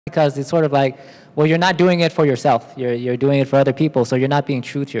because it's sort of like, well, you're not doing it for yourself. You're doing it for other people, so you're not being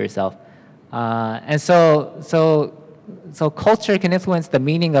true to yourself. And so culture can influence the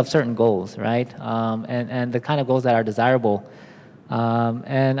meaning of certain goals, right? And the kind of goals that are desirable.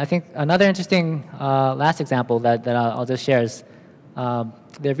 And I think another interesting last example that I'll just share is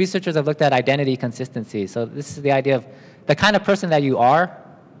the researchers have looked at identity consistency. So this is the idea of the kind of person that you are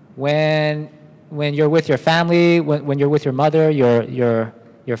when you're with your family, when you're with your mother, your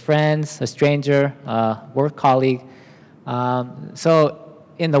friends, a stranger, work colleague. So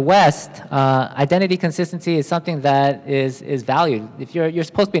in the West, identity consistency is something that is valued. If you're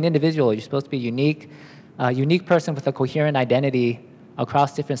supposed to be an individual, you're supposed to be unique, a unique person with a coherent identity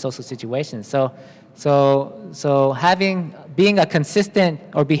across different social situations. So being a consistent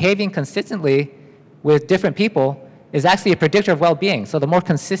or behaving consistently with different people is actually a predictor of well-being. So the more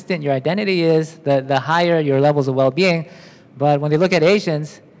consistent your identity is, the higher your levels of well-being. But when they look at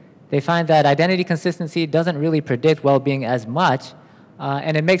Asians, they find that identity consistency doesn't really predict well-being as much.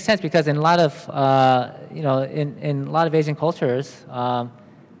 And it makes sense because in a lot of, in a lot of Asian cultures,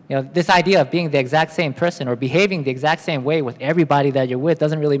 this idea of being the exact same person or behaving the exact same way with everybody that you're with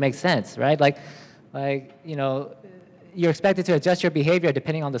doesn't really make sense, right? Like, you're expected to adjust your behavior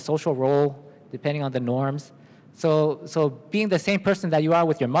depending on the social role, depending on the norms. So being the same person that you are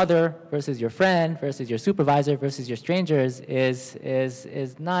with your mother versus your friend versus your supervisor versus your strangers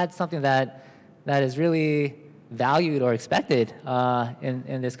is not something that is really valued or expected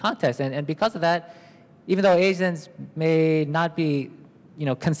in this context. And because of that, even though Asians may not be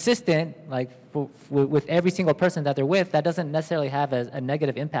consistent like with every single person that they're with, that doesn't necessarily have a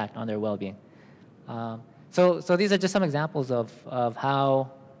negative impact on their well-being. So these are just some examples of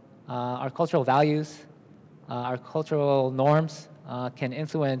how our cultural values, our cultural norms can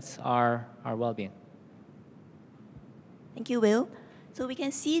influence our well-being. Thank you, Will. So we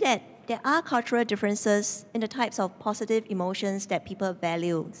can see that there are cultural differences in the types of positive emotions that people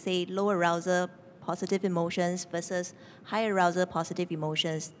value, say low arousal positive emotions versus high arousal positive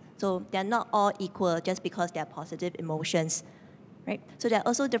emotions. So they're not all equal just because they're positive emotions, right? So there are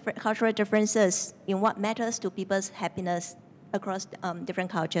also different cultural differences in what matters to people's happiness across different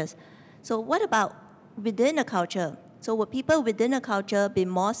cultures. So what about within a culture? So would people within a culture be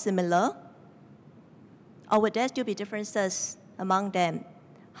more similar? Or would there still be differences among them?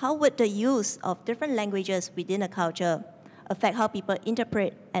 How would the use of different languages within a culture affect how people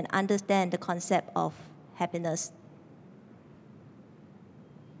interpret and understand the concept of happiness?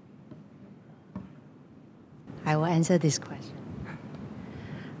 I will answer this question.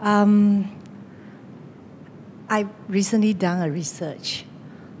 I recently done a research.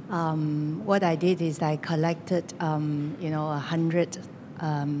 What I did is I collected,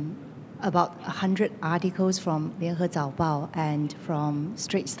 about 100 articles from 联合早报 and from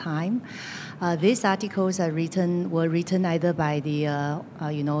Straits Times. These articles were written either by the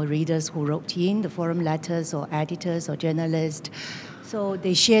readers who wrote in the forum letters or editors or journalists. So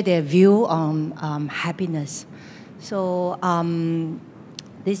they share their view on happiness. So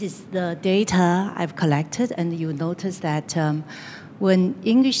this is the data I've collected, and you notice that when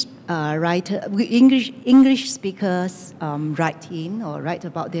English speakers write in or write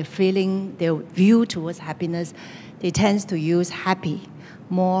about their feeling, their view towards happiness, they tend to use happy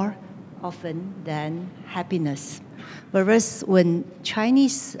more often than happiness. Whereas when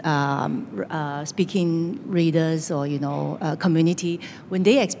Chinese speaking readers or community, when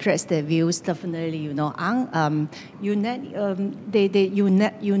they express their views, definitely they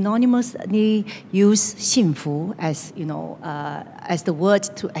unanimously use 幸福 as as the word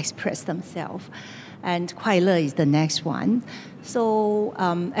to express themselves, and 快乐 is the next one. So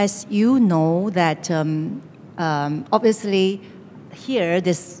as you know that obviously here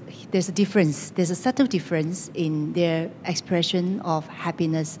there's a difference. There's a subtle difference in their expression of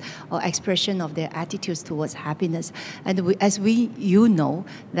happiness or expression of their attitudes towards happiness. And you know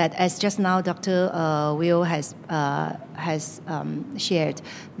that as just now Dr. Will has shared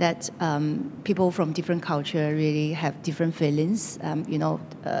that people from different culture really have different feelings.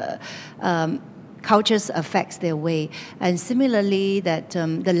 Cultures affects their way, and similarly that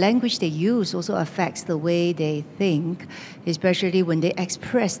the language they use also affects the way they think, especially when they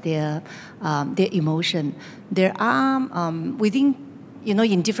express their emotion. There are within you know,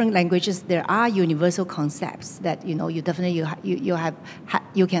 in different languages, there are universal concepts that, you know, you definitely,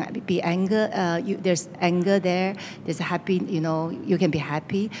 you can be anger, there's anger there, there's happy, you know, you can be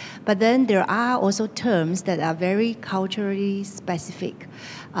happy. But then there are also terms that are very culturally specific.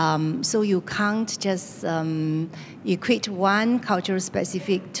 So you can't just equate one cultural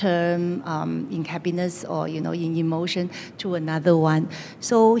specific term in happiness or, you know, in emotion to another one.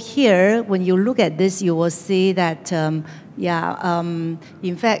 So here, when you look at this, you will see that, in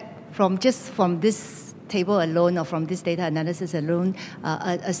fact, from this table alone or from this data analysis alone,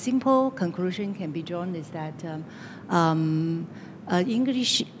 a simple conclusion can be drawn is that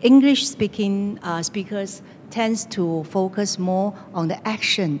English-speaking speakers tends to focus more on the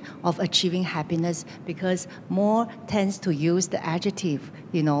action of achieving happiness because more tends to use the adjective,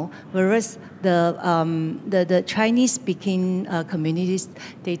 you know, whereas the Chinese-speaking communities,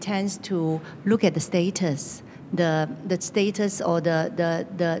 they tend to look at the status, the status or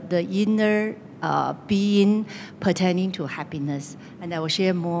the inner being pertaining to happiness. And I will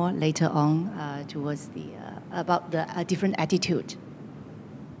share more later on towards about the different attitude.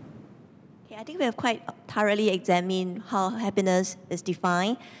 I think we have quite thoroughly examined how happiness is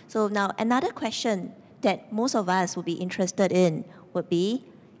defined. So now another question that most of us would be interested in would be,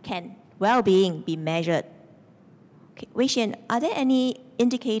 can well-being be measured? Okay, Wei Xian, are there any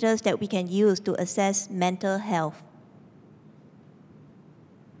indicators that we can use to assess mental health?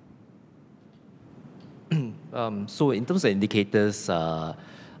 So in terms of indicators, I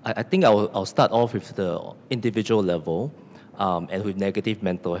think I'll start off with the individual level. And with negative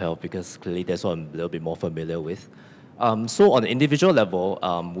mental health, because clearly that's what I'm a little bit more familiar with. So on the individual level,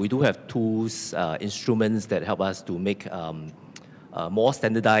 we do have tools, instruments that help us to make more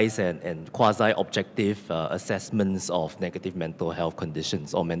standardized and quasi-objective assessments of negative mental health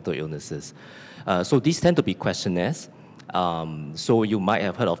conditions or mental illnesses. So these tend to be questionnaires. So you might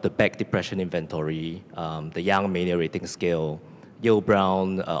have heard of the Beck Depression Inventory, the Young Mania Rating Scale,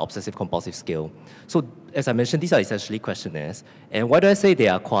 Yale-Brown Obsessive-Compulsive Scale. So as I mentioned, these are essentially questionnaires. And why do I say they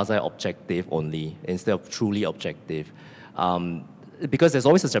are quasi-objective only instead of truly objective? Because there's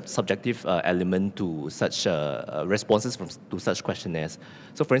always a subjective element to such responses to such questionnaires.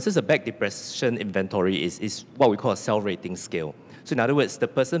 So for instance, a Beck Depression Inventory is what we call a self-rating scale. So in other words, the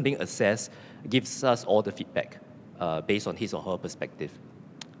person being assessed gives us all the feedback based on his or her perspective.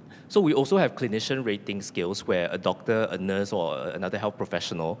 So we also have clinician rating scales where a doctor, a nurse, or another health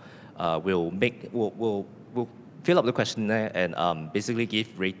professional will fill up the questionnaire and basically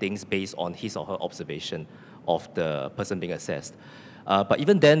give ratings based on his or her observation of the person being assessed. But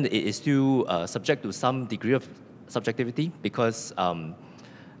even then, it is still subject to some degree of subjectivity because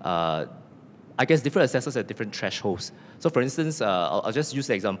I guess different assessors have different thresholds. So for instance, I'll just use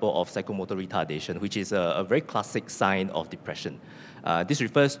the example of psychomotor retardation, which is a very classic sign of depression. This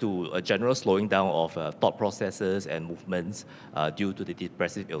refers to a general slowing down of thought processes and movements due to the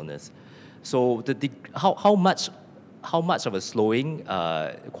depressive illness. So how much of a slowing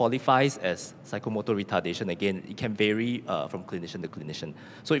qualifies as psychomotor retardation? Again, it can vary from clinician to clinician.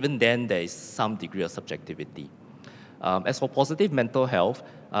 So even then, there is some degree of subjectivity. As for positive mental health,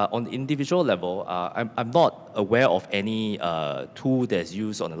 on the individual level, I'm not aware of any tool that's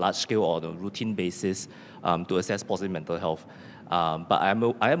used on a large scale or on a routine basis to assess positive mental health. But I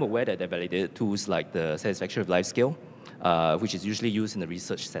am aware that there are validated tools like the Satisfaction with Life scale, which is usually used in a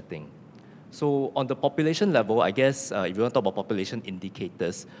research setting. So on the population level, I guess if you want to talk about population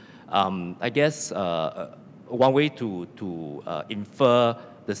indicators, I guess one way to infer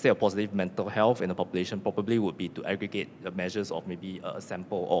the state of positive mental health in the population probably would be to aggregate the measures of maybe a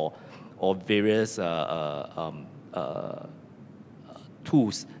sample or various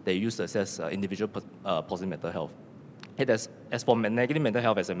tools that you use to assess individual positive mental health. As for negative mental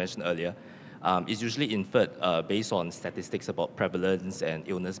health, as I mentioned earlier, is usually inferred based on statistics about prevalence and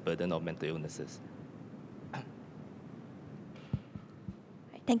illness burden of mental illnesses.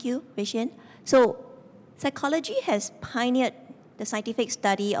 Thank you, Wei Xian. So psychology has pioneered the scientific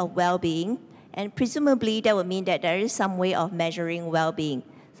study of well-being, and presumably that would mean that there is some way of measuring well-being.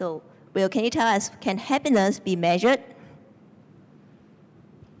 So Will, can you tell us, can happiness be measured?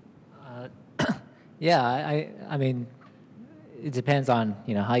 Yeah, I mean, it depends on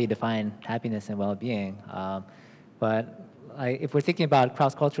how you define happiness and well-being. But if we're thinking about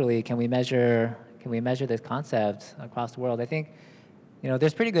cross-culturally, can we measure this concept across the world? I think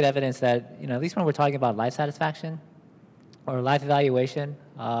there's pretty good evidence that at least when we're talking about life satisfaction or life evaluation,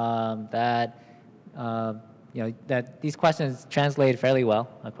 that these questions translate fairly well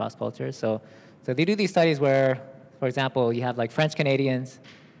across cultures. So they do these studies where, for example, you have like French Canadians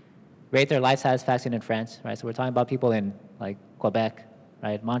rate their life satisfaction in French, right? So we're talking about people in like Quebec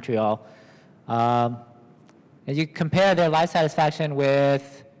right, Montreal. And you compare their life satisfaction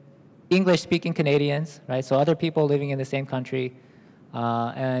with English-speaking Canadians, right, so other people living in the same country.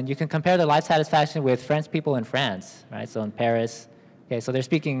 And you can compare their life satisfaction with French people in France, right, so in Paris. Okay, so they're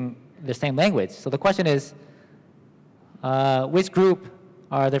speaking the same language. So the question is, which group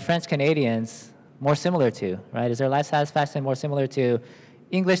are the French Canadians more similar to, right? Is their life satisfaction more similar to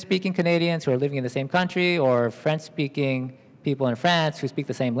English-speaking Canadians who are living in the same country, or French-speaking people in France who speak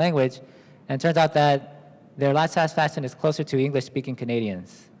the same language? And it turns out that their life satisfaction is closer to English-speaking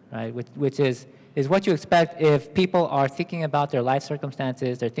Canadians, right? Which is what you expect if people are thinking about their life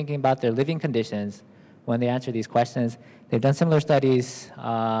circumstances, they're thinking about their living conditions when they answer these questions. They've done similar studies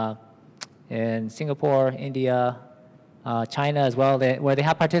in Singapore, India, China as well, where they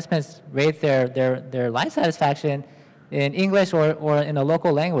have participants rate their life satisfaction in English or in a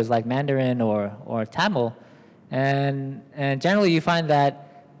local language like Mandarin or Tamil. And generally you find that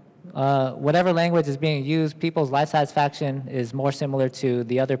whatever language is being used, people's life satisfaction is more similar to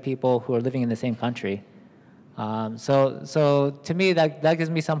the other people who are living in the same country. So to me, that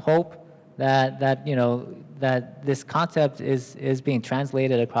gives me some hope that you know, that this concept is being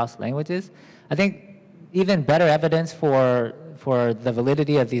translated across languages. I think even better evidence for the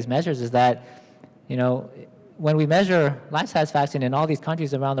validity of these measures is that, you know, when we measure life satisfaction in all these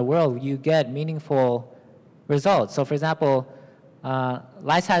countries around the world, you get meaningful results. So for example,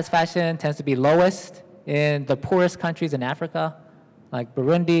 life satisfaction tends to be lowest in the poorest countries in Africa, like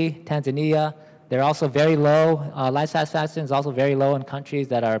Burundi, Tanzania. They're also very low. Life satisfaction is also very low in countries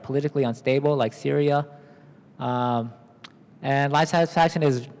that are politically unstable, like Syria. And life satisfaction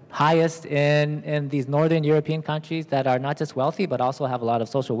is highest in these northern European countries that are not just wealthy, but also have a lot of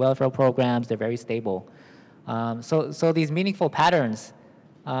social welfare programs. They're very stable. So these meaningful patterns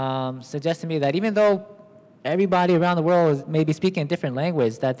suggest to me that even though everybody around the world is maybe speaking a different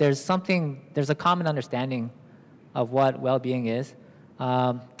language, that there's a common understanding of what well-being is.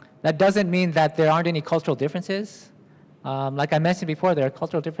 That doesn't mean that there aren't any cultural differences. Like I mentioned before, there are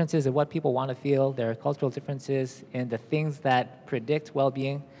cultural differences in what people want to feel. There are cultural differences in the things that predict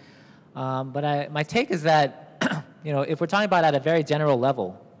well-being. But my take is that, you know, if we're talking about at a very general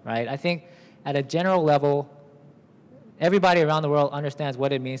level, right, I think at a general level, everybody around the world understands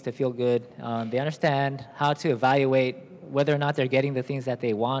what it means to feel good. They understand how to evaluate whether or not they're getting the things that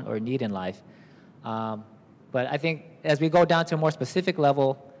they want or need in life. But I think as we go down to a more specific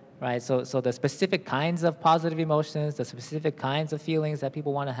level, right, so the specific kinds of positive emotions, the specific kinds of feelings that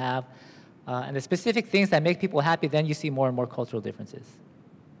people want to have, and the specific things that make people happy, then you see more and more cultural differences.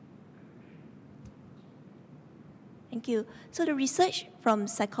 Thank you. So the research from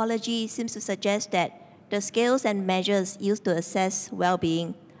psychology seems to suggest that the scales and measures used to assess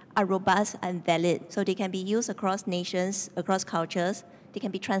well-being are robust and valid. So they can be used across nations, across cultures. They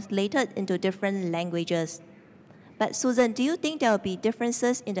can be translated into different languages. But Susan, do you think there will be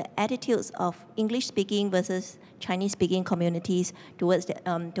differences in the attitudes of English-speaking versus Chinese-speaking communities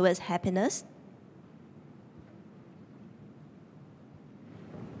towards happiness?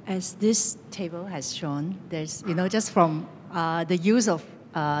 As this table has shown, there's, you know, just from the use of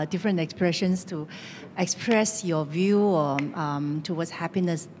different expressions to express your view towards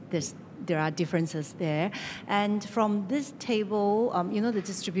happiness, there are differences there. And from this table, you know, the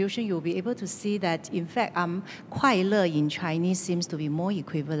distribution, you'll be able to see that, in fact, 快乐 in Chinese seems to be more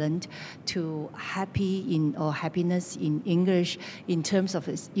equivalent to happy or happiness in English in terms of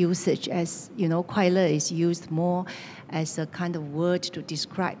its usage. As, you know, 快乐 is used more as a kind of word to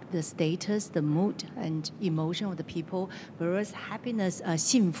describe the status, the mood, and emotion of the people, whereas happiness,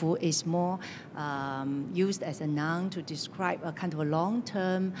 幸福, is more used as a noun to describe a kind of a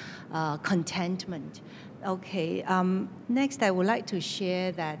long-term contentment. Okay, next I would like to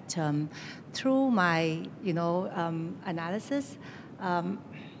share that through my, you know, analysis,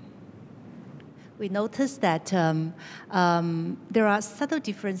 we noticed that there are subtle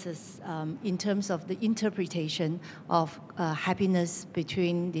differences in terms of the interpretation of happiness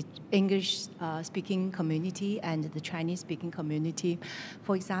between the English-speaking community and the Chinese-speaking community.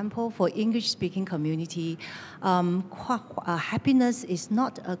 For example, for English-speaking community, happiness is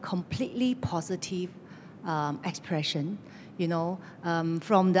not a completely positive expression. You know,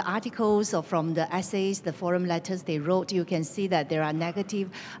 from the articles or from the essays, the forum letters they wrote, you can see that there are negative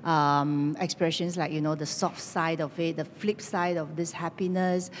expressions like, you know, the soft side of it, the flip side of this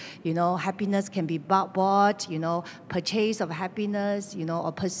happiness. You know, happiness can be bought, you know, purchase of happiness, you know,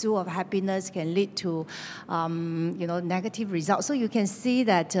 or pursuit of happiness can lead to, you know, negative results. So you can see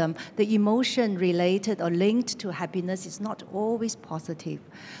that the emotion related or linked to happiness is not always positive.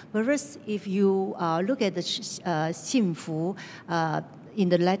 Whereas if you look at the 幸福 in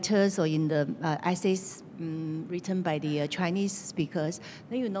the letters or in the essays written by the Chinese speakers,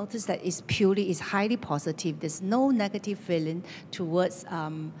 then you notice that it's highly positive. There's no negative feeling towards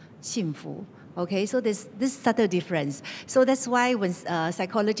幸福. Okay, so there's this subtle difference. So that's why when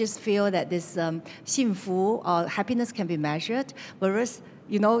psychologists feel that this 幸福 or happiness can be measured, whereas,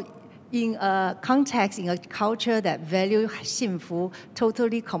 you know, in a context, in a culture that value 幸福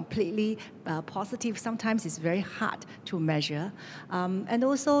totally, completely positive, sometimes it's very hard to measure. And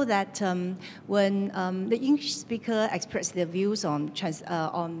also that when the English speaker express their views on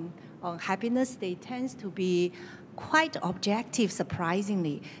happiness, they tend to be quite objective,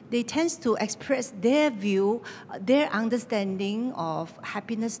 surprisingly. They tend to express their view, their understanding of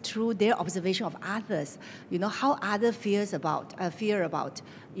happiness through their observation of others. You know, how others feel about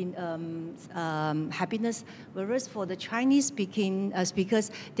happiness. Whereas for the Chinese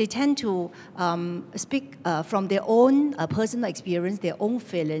speakers, they tend to speak from their own personal experience, their own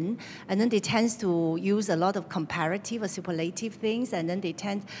feeling, and then they tend to use a lot of comparative or superlative things, and then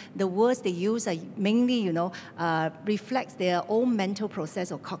the words they use are mainly, you know, reflects their own mental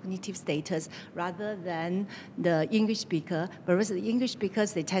process or cognitive status rather than the English speaker. Whereas the English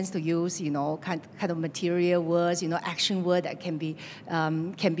speakers, they tend to use, you know, kind of material words, you know, action word that can be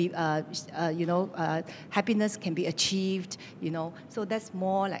happiness can be achieved, you know. So that's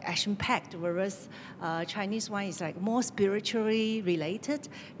more like action-packed, whereas Chinese one is like more spiritually related.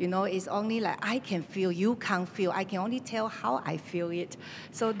 You know, it's only like I can feel, you can't feel. I can only tell how I feel it.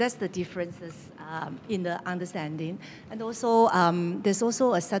 So that's the differences in the understanding. And also, there's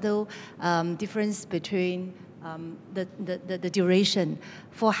also a subtle difference between the duration.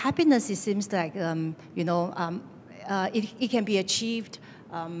 For happiness, it seems like, it can be achieved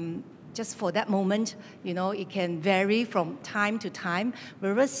just for that moment. You know, it can vary from time to time.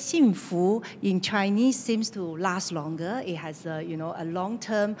 Whereas 幸福 in Chinese seems to last longer. It has a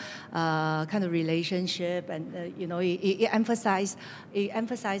long-term kind of relationship, and it emphasizes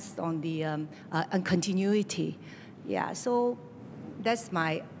on the on continuity. Yeah, so that's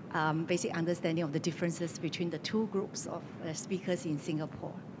my basic understanding of the differences between the two groups of speakers in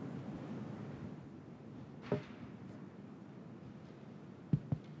Singapore.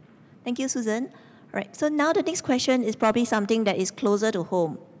 Thank you, Susan. All right, so now the next question is probably something that is closer to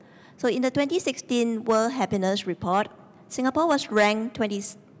home. So in the 2016 World Happiness Report, Singapore was ranked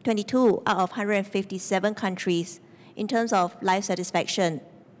 22 out of 157 countries in terms of life satisfaction.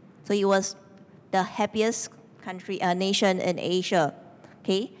 So it was the happiest nation in Asia,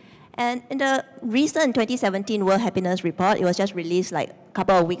 okay? And in the recent 2017 World Happiness Report, it was just released like a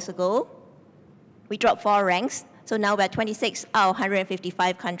couple of weeks ago, we dropped 4 ranks. So now we're 26 out of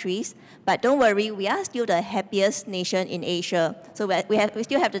 155 countries. But don't worry, we are still the happiest nation in Asia. So we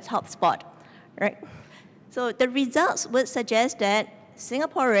still have the top spot, right? So the results would suggest that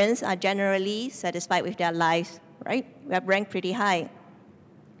Singaporeans are generally satisfied with their lives, right? We have ranked pretty high,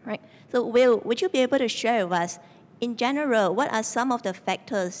 right? So Will, would you be able to share with us, in general, what are some of the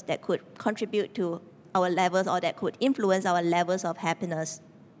factors that could contribute to our levels or that could influence our levels of happiness?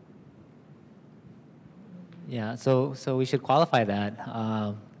 Yeah, so we should qualify that.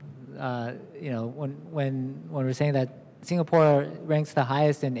 When we're saying that Singapore ranks the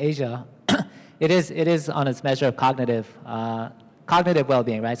highest in Asia, it is on its measure of cognitive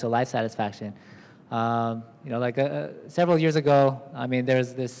well-being, right? So life satisfaction. Several years ago, I mean,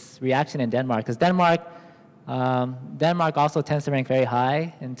 there's this reaction in Denmark, because Denmark also tends to rank very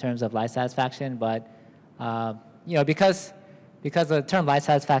high in terms of life satisfaction, but because the term life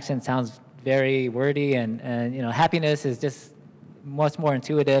satisfaction sounds very wordy, and happiness is just much more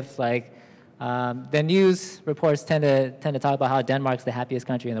intuitive. Like the news reports tend to talk about how Denmark's the happiest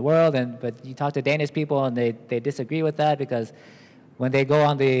country in the world, but you talk to Danish people and they disagree with that, because when they go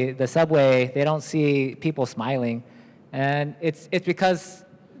on the subway, they don't see people smiling, and it's because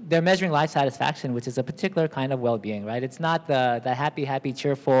they're measuring life satisfaction, which is a particular kind of well-being, right? It's not the happy,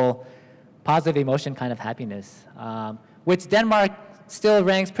 cheerful, positive emotion kind of happiness, which Denmark still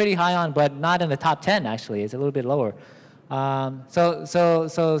ranks pretty high on, but not in the top 10, actually. It's a little bit lower.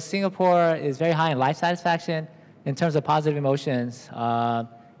 So Singapore is very high in life satisfaction. In terms of positive emotions,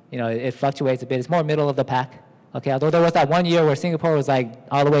 it fluctuates a bit. It's more middle of the pack. Okay, although there was that one year where Singapore was like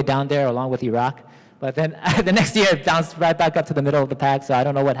all the way down there along with Iraq, but then the next year it bounced right back up to the middle of the pack, so I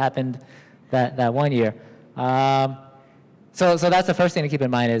don't know what happened that one year. So that's the first thing to keep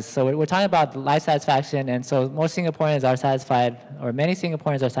in mind is, so we're talking about life satisfaction, and so most Singaporeans are satisfied, or many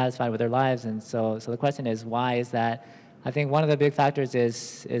Singaporeans are satisfied with their lives, and so the question is, why is that? I think one of the big factors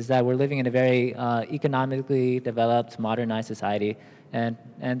is that we're living in a very economically developed, modernized society, and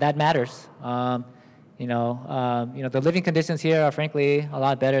that matters. The living conditions here are frankly a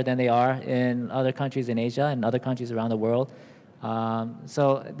lot better than they are in other countries in Asia and other countries around the world.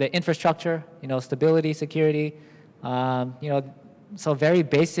 So the infrastructure, stability, security, so very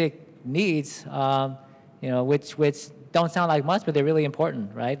basic needs, which don't sound like much, but they're really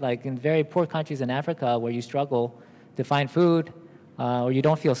important, right? Like in very poor countries in Africa where you struggle to find food, or you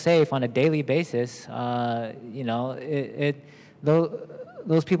don't feel safe on a daily basis,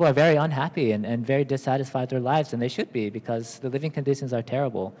 those people are very unhappy and very dissatisfied with their lives, and they should be because the living conditions are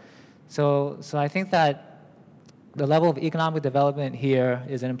terrible. So I think that the level of economic development here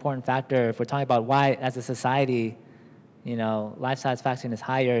is an important factor if we're talking about why, as a society, life satisfaction is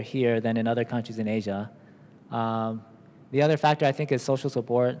higher here than in other countries in Asia. The other factor I think is social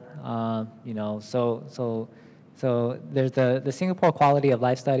support. So there's the Singapore Quality of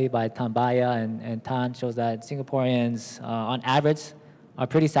Life Study by Tambaya and Tan shows that Singaporeans, on average, are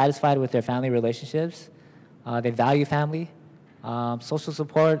pretty satisfied with their family relationships. They value family. Social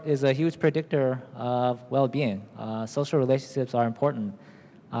support is a huge predictor of well-being. Social relationships are important.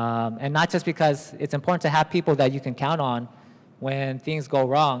 And not just because it's important to have people that you can count on when things go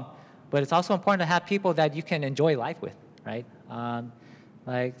wrong, but it's also important to have people that you can enjoy life with, right?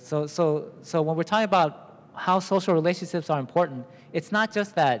 So when we're talking about how social relationships are important, it's not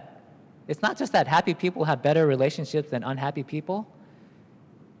just that happy people have better relationships than unhappy people.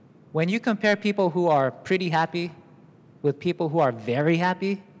 When you compare people who are pretty happy with people who are very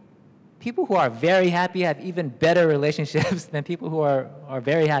happy, people who are very happy have even better relationships than people who are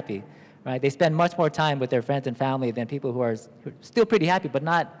very happy, right? They spend much more time with their friends and family than people who are still pretty happy, but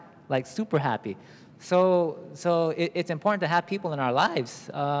not like super happy. So it's important to have people in our lives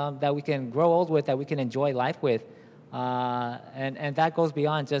that we can grow old with, that we can enjoy life with. And that goes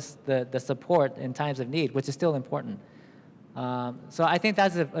beyond just the support in times of need, which is still important. So I think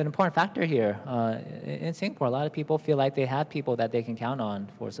that's an important factor here. In Singapore, a lot of people feel like they have people that they can count on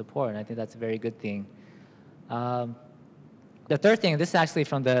for support, and I think that's a very good thing. The third thing, this is actually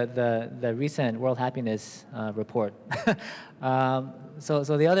from the recent World Happiness Report. So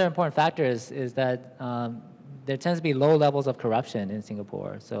the other important factor is that there tends to be low levels of corruption in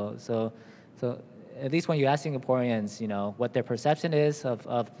Singapore. So at least when you ask Singaporeans, what their perception is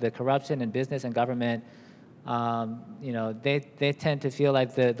of the corruption in business and government, they tend to feel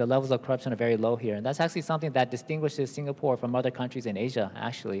like the levels of corruption are very low here. And that's actually something that distinguishes Singapore from other countries in Asia,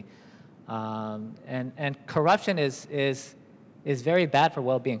 actually. And corruption is very bad for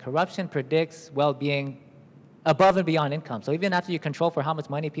well-being. Corruption predicts well-being above and beyond income. So even after you control for how much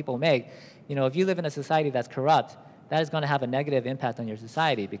money people make, if you live in a society that's corrupt, that is going to have a negative impact on your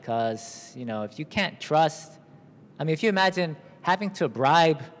society because, if you can't trust, if you imagine having to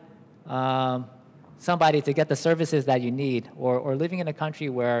bribe somebody to get the services that you need, or living in a country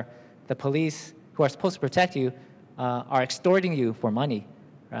where the police who are supposed to protect you are extorting you for money,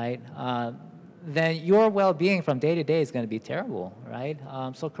 right? Then your well-being from day to day is going to be terrible, right?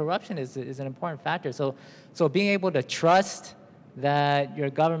 So corruption is an important factor. So being able to trust that your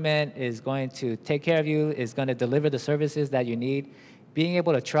government is going to take care of you, is going to deliver the services that you need, being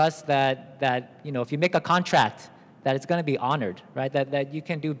able to trust that if you make a contract, that it's going to be honored, right? That you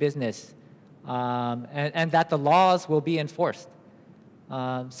can do business, and that the laws will be enforced.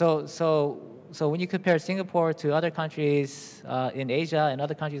 So when you compare Singapore to other countries in Asia and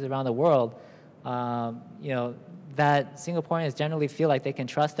other countries around the world, that Singaporeans generally feel like they can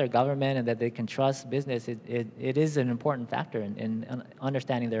trust their government and that they can trust business. It is an important factor in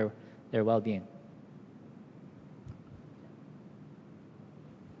understanding their well-being.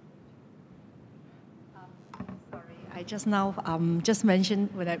 I just now just mentioned,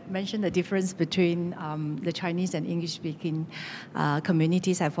 when I mentioned the difference between the Chinese and English-speaking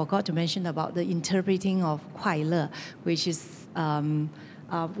communities, I forgot to mention about the interpreting of 快乐, which is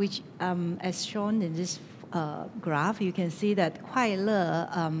as shown in this graph, you can see that 快乐,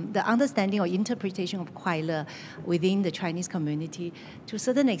 the understanding or interpretation of 快乐 within the Chinese community, to a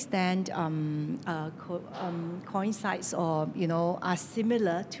certain extent, coincides or are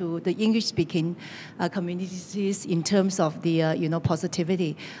similar to the English-speaking communities in terms of the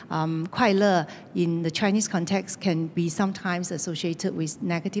positivity. 快乐 in the Chinese context can be sometimes associated with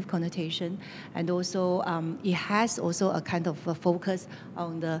negative connotation, and also it has also a kind of a focus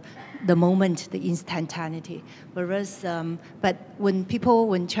on the moment, the instantaneity. Whereas, but when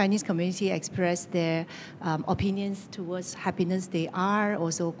Chinese community express their opinions towards happiness, they are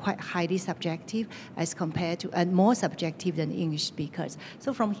also quite highly subjective as compared to, and more subjective than English speakers.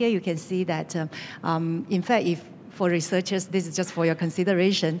 So from here you can see that, in fact, if for researchers, this is just for your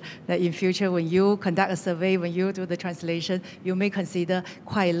consideration, that in future when you conduct a survey, when you do the translation, you may consider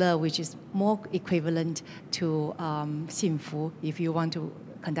快乐, which is more equivalent to 幸福 if you want to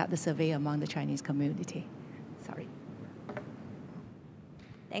conduct the survey among the Chinese community. Sorry.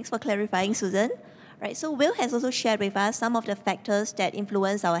 Thanks for clarifying, Susan. Right, so Will has also shared with us some of the factors that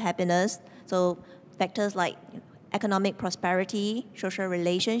influence our happiness. So factors like economic prosperity, social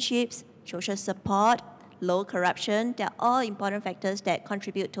relationships, social support, low corruption, they're all important factors that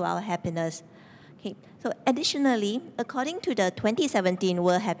contribute to our happiness. Okay, so additionally, according to the 2017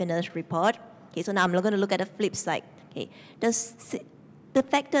 World Happiness Report, okay, so now I'm going to look at the flip side. Okay, the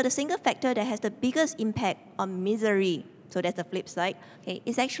single factor that has the biggest impact on misery, so that's the flip side, okay,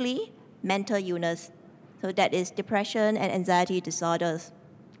 is actually mental illness. So that is depression and anxiety disorders,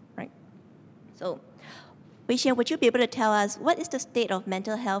 right? So, Wei Xian, would you be able to tell us what is the state of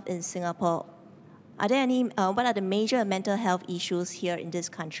mental health in Singapore? Are there any, what are the major mental health issues here in this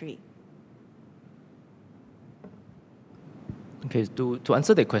country? Okay, to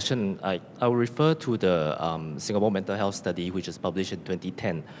answer the question, I will refer to the Singapore Mental Health Study, which was published in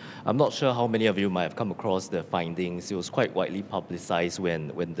 2010. I'm not sure how many of you might have come across the findings. It was quite widely publicized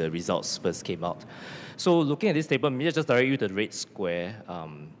when the results first came out. So looking at this table, maybe I just direct you to the red square.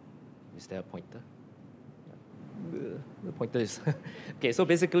 Is there a pointer? The pointer is... Okay, so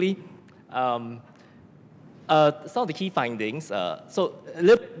basically, some of the key findings. So a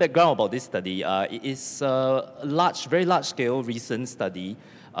little background about this study. It is a very large-scale recent study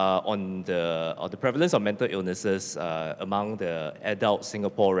on the prevalence of mental illnesses among the adult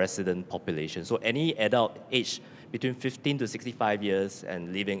Singapore resident population. So any adult aged between 15 to 65 years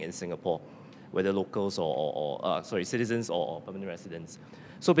and living in Singapore, whether locals or citizens or permanent residents.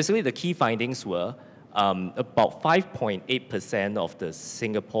 So basically, the key findings were about 5.8% of the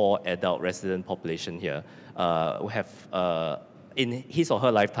Singapore adult resident population here have, in his or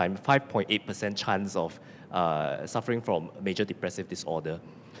her lifetime, 5.8% chance of suffering from major depressive disorder.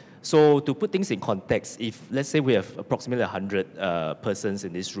 So to put things in context, if let's say we have approximately 100 persons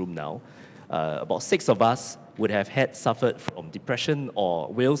in this room now, about 6 of us would have suffered from depression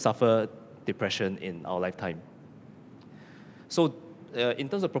or will suffer depression in our lifetime. So in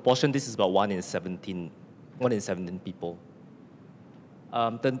terms of proportion, this is about 1 in 17 people.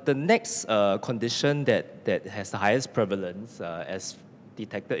 The next condition that has the highest prevalence as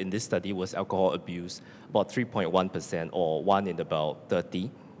detected in this study was alcohol abuse, about 3.1% or 1 in about 30.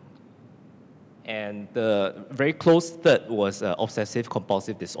 And the very close third was obsessive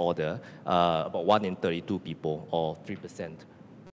compulsive disorder, about 1 in 32 people or 3%.